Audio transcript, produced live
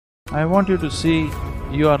I want you to see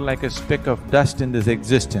you are like a speck of dust in this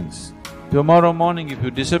existence. Tomorrow morning if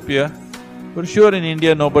you disappear, for sure in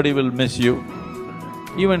India nobody will miss you.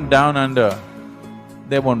 Even down under,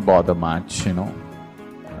 they won't bother much, you know.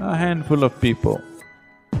 A handful of people,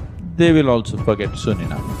 they will also forget soon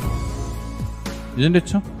enough. Isn't it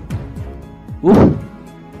so? Woof!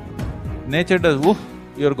 Nature does woof,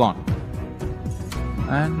 you're gone.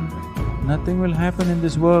 And nothing will happen in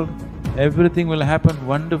this world. Everything will happen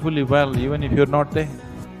wonderfully well even if you're not there.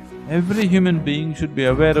 Every human being should be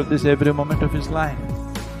aware of this every moment of his life.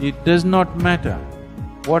 It does not matter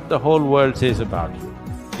what the whole world says about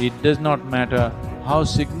you. It does not matter how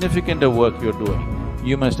significant a work you're doing.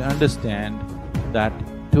 You must understand that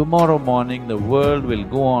tomorrow morning the world will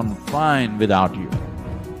go on fine without you,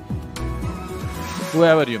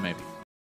 whoever you may be.